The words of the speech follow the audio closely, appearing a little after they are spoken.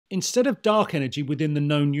instead of dark energy within the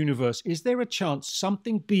known universe, is there a chance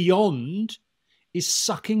something beyond is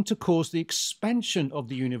sucking to cause the expansion of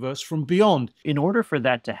the universe from beyond? In order for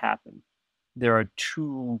that to happen, there are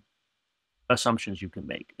two assumptions you can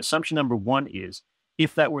make. Assumption number one is,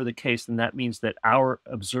 if that were the case, then that means that our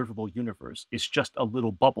observable universe is just a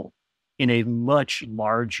little bubble in a much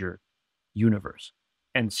larger universe.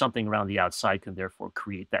 And something around the outside can therefore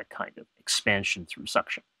create that kind of expansion through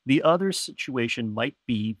suction. The other situation might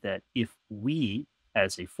be that if we,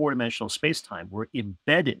 as a four-dimensional space-time, were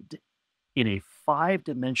embedded in a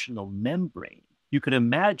five-dimensional membrane, you could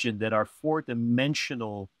imagine that our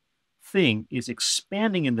four-dimensional thing is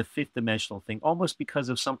expanding in the fifth-dimensional thing almost because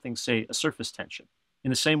of something, say, a surface tension. In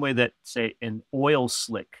the same way that, say, an oil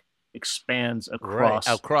slick expands across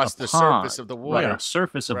the surface of the water. Right,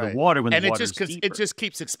 surface of the water when the water's deeper. It just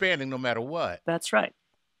keeps expanding no matter what. That's right.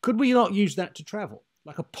 Could we not use that to travel,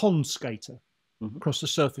 like a pond skater across the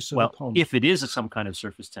surface of the pond? If it is some kind of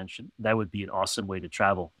surface tension, that would be an awesome way to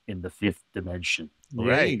travel in the fifth dimension.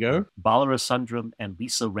 There you go. Balarasundram and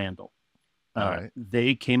Lisa Randall,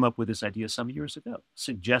 they came up with this idea some years ago,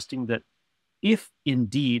 suggesting that if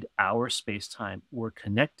indeed our space-time were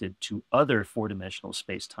connected to other four-dimensional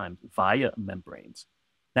space-time via membranes,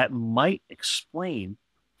 that might explain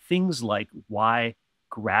things like why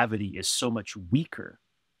gravity is so much weaker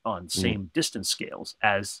on same distance scales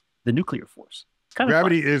as the nuclear force.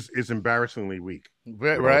 Gravity is embarrassingly weak.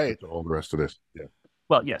 Right. All the rest of this. Yeah.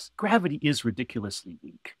 Well, yes, gravity is ridiculously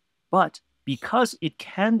weak, but because it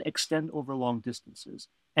can extend over long distances,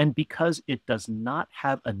 and because it does not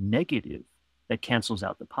have a negative that cancels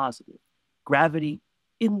out the positive, gravity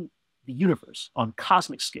in the universe on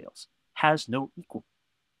cosmic scales has no equal.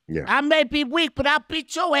 Yeah. I may be weak, but I'll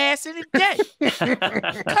beat your ass any day.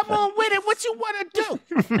 Come on with it. What you want to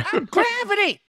do? I'm gravity.